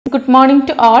Good morning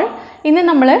to all. ഇന്ന്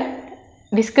നമ്മൾ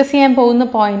discuss ചെയ്യാൻ പോകുന്ന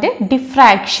പോയിന്റ്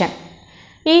ഡിഫ്രാക്ഷൻ.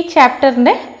 ഈ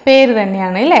ചാപ്റ്ററിന്റെ പേര്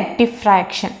തന്നെയാണ് അല്ലേ,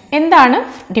 ഡിഫ്രാക്ഷൻ. എന്താണ്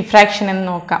ഡിഫ്രാക്ഷൻ എന്ന്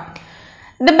നോക്കാം.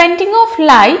 The bending of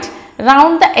light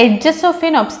round the edges of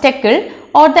an obstacle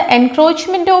or the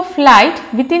encroachment of light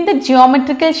within the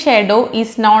geometrical shadow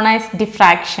is known as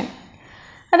diffraction.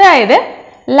 അതായത്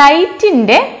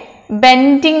ലൈറ്റിന്റെ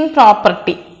ബെൻഡിങ്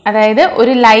പ്രോപ്പർട്ടി, അതായത്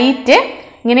ഒരു ലൈറ്റ്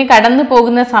ഇങ്ങനെ കടന്നു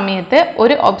പോകുന്ന സമയത്ത്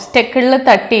ഒരു ഒബ്സ്റ്റക്കിളിൽ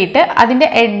തട്ടിയിട്ട് അതിൻ്റെ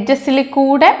എഡ്ജസിൽ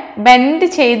കൂടെ ബെൻഡ്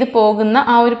ചെയ്ത് പോകുന്ന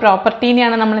ആ ഒരു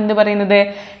പ്രോപ്പർട്ടീനെയാണ് നമ്മൾ എന്ത് പറയുന്നത്,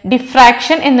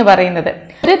 ഡിഫ്രാക്ഷൻ എന്ന് പറയുന്നത്.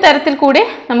 ഒരു തരത്തിൽ കൂടി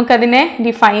നമുക്കതിനെ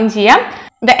ഡിഫൈൻ ചെയ്യാം.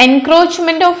 The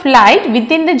encroachment of light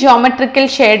within the geometrical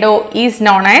shadow is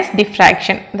known as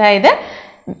diffraction. അതായത്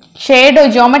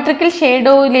ജോമെട്രിക്കൽ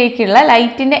ഷേഡോയിലേക്കുള്ള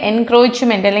ലൈറ്റിന്റെ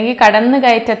എൻക്രോച്ച്മെന്റ് അല്ലെങ്കിൽ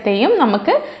കടന്നുകയറ്റത്തെയും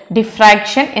നമുക്ക്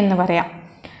ഡിഫ്രാക്ഷൻ എന്ന് പറയാം.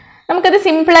 നമുക്കത്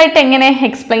സിമ്പിളായിട്ട് എങ്ങനെ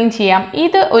എക്സ്പ്ലെയിൻ ചെയ്യാം.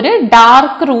 ഇത് ഒരു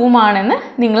ഡാർക്ക് റൂമാണെന്ന്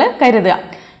നിങ്ങൾ കരുതുക.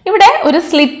 ഇവിടെ ഒരു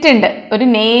സ്ലിറ്റ് ഉണ്ട്, ഒരു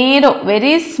നേരോ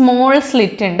വെരി സ്മോൾ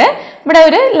സ്ലിറ്റ് ഉണ്ട്. ഇവിടെ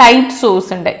ഒരു ലൈറ്റ്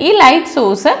സോഴ്സ് ഉണ്ട്. ഈ ലൈറ്റ്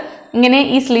സോഴ്സ് ഇങ്ങനെ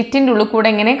ഈ സ്ലിറ്റിൻ്റെ ഉള്ളിൽ കൂടെ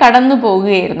ഇങ്ങനെ കടന്നു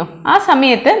പോകുകയായിരുന്നു. ആ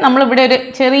സമയത്ത് നമ്മളിവിടെ ഒരു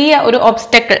ചെറിയ ഒരു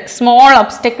ഒബ്സ്റ്റക്കിൾ, സ്മോൾ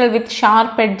ഒബ്സ്റ്റക്കിൾ വിത്ത്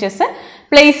ഷാർപ്പ് എഡ്ജസ്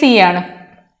പ്ലേസ് ചെയ്യാണ്.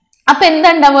 അപ്പം എന്താ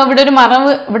ഉണ്ടാവുക, ഇവിടെ ഒരു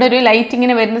മറവ്, ഇവിടെ ഒരു ലൈറ്റ്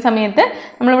ഇങ്ങനെ വരുന്ന സമയത്ത്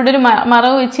നമ്മളിവിടെ ഒരു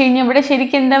മറവ് വെച്ച് കഴിഞ്ഞാൽ ഇവിടെ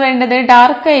ശരിക്കും എന്താ വേണ്ടത്,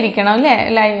 ഡാർക്ക് ആയിരിക്കണം അല്ലേ.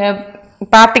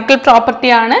 പാർട്ടിക്കിൾ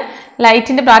പ്രോപ്പർട്ടിയാണ്,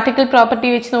 ലൈറ്റിന്റെ പാർട്ടിക്കിൾ പ്രോപ്പർട്ടി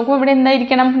വെച്ച് നോക്കുമ്പോൾ ഇവിടെ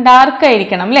എന്തായിരിക്കണം, ഡാർക്ക്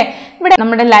ആയിരിക്കണം അല്ലേ. ഇവിടെ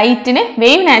നമ്മുടെ ലൈറ്റിന്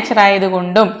വേവ് നേച്ചർ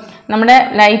ആയതുകൊണ്ടും നമ്മുടെ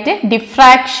ലൈറ്റ്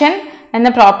ഡിഫ്രാക്ഷൻ എന്ന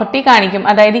പ്രോപ്പർട്ടി കാണിക്കും.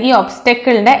 അതായത് ഈ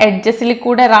ഒബ്സ്റ്റക്കിളിന്റെ എഡ്ജസിൽ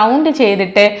കൂടെ റൗണ്ട്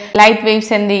ചെയ്തിട്ട് ലൈറ്റ്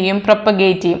വേവ്സ് എന്ത് ചെയ്യും,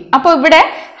 പ്രൊപ്പഗേറ്റ് ചെയ്യും. അപ്പോൾ ഇവിടെ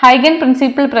ഹൈഗൻ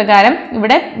പ്രിൻസിപ്പിൾ പ്രകാരം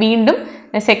ഇവിടെ വീണ്ടും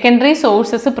സെക്കൻഡറി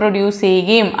സോഴ്സസ് പ്രൊഡ്യൂസ്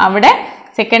ചെയ്യുകയും അവിടെ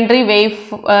സെക്കൻഡറി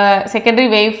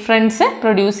വേവ് ഫ്രണ്ട്സ്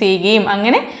പ്രൊഡ്യൂസ് ചെയ്യുകയും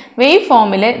അങ്ങനെ വേവ്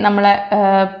ഫോമിൽ നമ്മൾ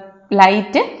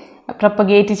ലൈറ്റ്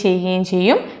പ്രൊപ്പഗേറ്റ് ചെയ്യുകയും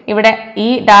ചെയ്യും. ഇവിടെ ഈ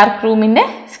ഡാർക്ക് റൂമിൻ്റെ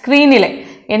സ്ക്രീനിൽ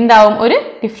എന്താവും, ഒരു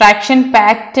ഡിഫ്രാക്ഷൻ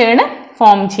പാറ്റേൺ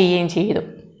ഫോം ചെയ്യുകയും ചെയ്തു.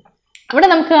 ഇവിടെ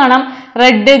നമുക്ക് കാണാം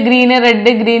റെഡ്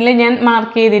ഗ്രീനിൽ ഞാൻ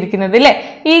മാർക്ക് ചെയ്തിരിക്കുന്നത് അല്ലേ.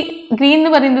 ഈ ഗ്രീൻ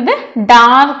എന്ന് പറയുന്നത്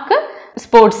ഡാർക്ക്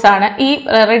സ്പോട്ട്സ് ആണ്, ഈ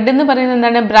റെഡ് എന്ന് പറയുന്നത്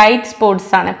എന്താണ്, ബ്രൈറ്റ് സ്പോട്ട്സ്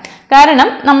ആണ്. കാരണം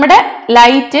നമ്മുടെ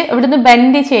ലൈറ്റ് ഇവിടുന്ന്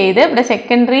ബെൻഡ് ചെയ്ത് ഇവിടെ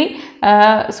സെക്കൻഡറി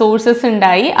സോഴ്സസ്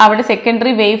ഉണ്ടായി, അവിടെ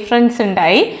സെക്കൻഡറി വേവ് ഫ്രണ്ട്സ്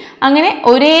ഉണ്ടായി. അങ്ങനെ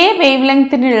ഒരേ വേവ്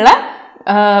ലെങ്തിനുള്ള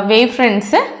വേവ്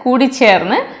ഫ്രണ്ട്സ്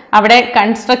കൂടിച്ചേർന്ന് അവിടെ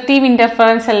കൺസ്ട്രക്റ്റീവ്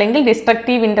ഇന്റർഫറൻസ് അല്ലെങ്കിൽ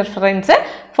ഡിസ്ട്രക്റ്റീവ് ഇന്റർഫറൻസ്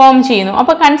ഫോം ചെയ്യുന്നു.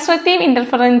 അപ്പോൾ കൺസ്ട്രക്റ്റീവ്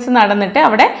ഇന്റർഫറൻസ് നടന്നിട്ട്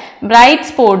അവിടെ ബ്രൈറ്റ്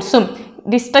സ്പോട്ട്സും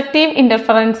ഡിസ്ട്രക്റ്റീവ്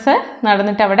ഇന്റർഫറൻസ്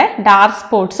നടന്നിട്ട് അവിടെ ഡാർക്ക്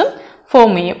സ്പോട്ട്സും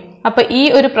ഫോം ചെയ്യും. അപ്പോൾ ഈ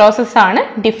ഒരു പ്രോസസ്സാണ്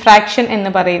ഡിഫ്രാക്ഷൻ എന്ന്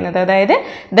പറയുന്നത്. അതായത്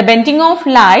the bending of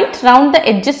light round the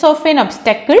edges of N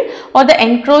obstacle or the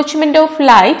encroachment of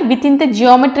light within the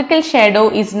geometrical shadow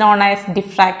is known as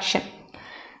diffraction.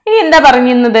 ഇനി എന്താ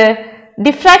പറയുന്നത്,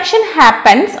 diffraction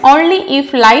happens only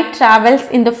if light travels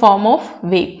in the form of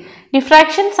wave.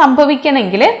 Diffraction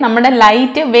സംഭവിക്കണമെങ്കിൽ നമ്മുടെ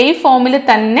light wave ഫോമിൽ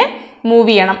തന്നെ move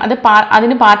ചെയ്യണം.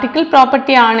 അതിന് particle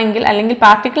property ആണെങ്കിൽ അല്ലെങ്കിൽ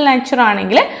പാർട്ടിക്കിൾ നേച്ചർ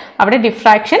ആണെങ്കിൽ അവിടെ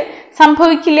ഡിഫ്രാക്ഷൻ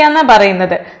സംഭവിക്കില്ല എന്നാണ്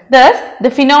പറയുന്നത്. Thus, the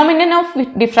phenomenon of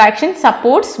diffraction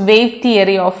supports wave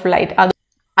theory of light.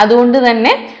 അതുകൊണ്ട്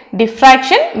തന്നെ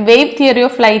diffraction wave theory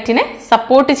of ലൈറ്റിനെ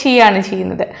support ചെയ്യുകയാണ്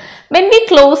ചെയ്യുന്നത്. When we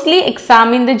closely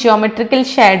examine the geometrical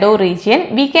shadow region,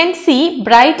 we can see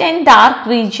bright and dark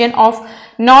region of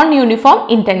non-uniform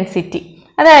intensity.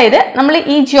 അതായത് നമ്മൾ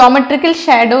ഈ geometrical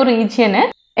shadow റീജിയന്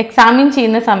examine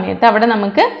ചെയ്യുന്ന സമയത്ത് അവിടെ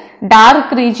നമുക്ക്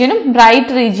ഡാർക്ക് റീജിയനും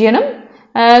ബ്രൈറ്റ് റീജിയനും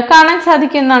കാണാൻ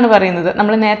സാധിക്കും എന്നാണ് പറയുന്നത്.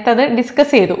 നമ്മൾ നേരത്തെ അത്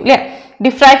ഡിസ്കസ് ചെയ്തു അല്ലേ.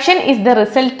 Diffraction is the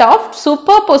result of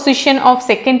super position of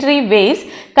secondary waves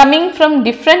coming from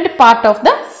different part of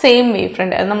the same wave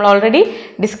front. അത് നമ്മൾ ഓൾറെഡി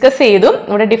ഡിസ്കസ് ചെയ്തു.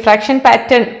 ഇവിടെ ഡിഫ്രാക്ഷൻ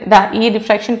പാറ്റേൺ, ഈ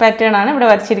ഡിഫ്രാക്ഷൻ പാറ്റേൺ ആണ് ഇവിടെ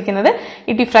വരച്ചിരിക്കുന്നത്.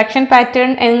 ഈ ഡിഫ്രാക്ഷൻ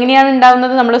പാറ്റേൺ എങ്ങനെയാണ്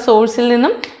ഉണ്ടാവുന്നത്, നമ്മുടെ സോഴ്സിൽ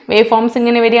നിന്നും വേവ് ഫോംസ്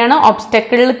ഇങ്ങനെ വരികയാണ്,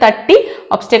 ഒബ്സ്റ്റക്കിളിൽ തട്ടി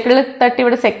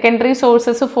ഇവിടെ സെക്കൻഡറി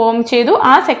സോഴ്സസ് ഫോം ചെയ്തു.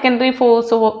 ആ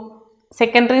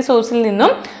സെക്കൻഡറി സോഴ്സിൽ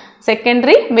നിന്നും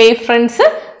സെക്കൻഡറി വേവ് ഫ്രണ്ട്സ്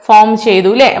ഫോം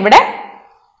ചെയ്തു അല്ലേ. ഇവിടെ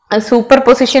സൂപ്പർ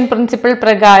പൊസിഷൻ പ്രിൻസിപ്പിൾ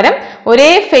പ്രകാരം ഒരേ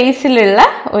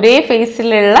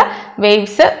ഫേസിലുള്ള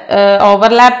വേവ്സ്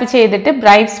ഓവർലാപ്പ് ചെയ്തിട്ട്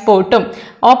ബ്രൈറ്റ് സ്പോട്ടും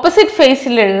ഓപ്പോസിറ്റ്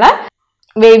ഫേസിലുള്ള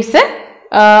വേവ്സ്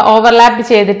ഓവർലാപ്പ്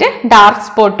ചെയ്തിട്ട് ഡാർക്ക്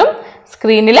സ്പോട്ടും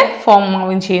സ്ക്രീനിൽ ഫോം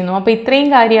ആവുകയും ചെയ്യുന്നു. അപ്പോൾ ഇത്രയും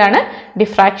കാര്യമാണ്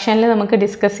ഡിഫ്രാക്ഷനിൽ നമുക്ക്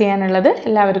ഡിസ്കസ് ചെയ്യാനുള്ളത്.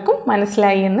 എല്ലാവർക്കും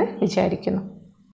മനസ്സിലായി എന്ന് വിചാരിക്കുന്നു.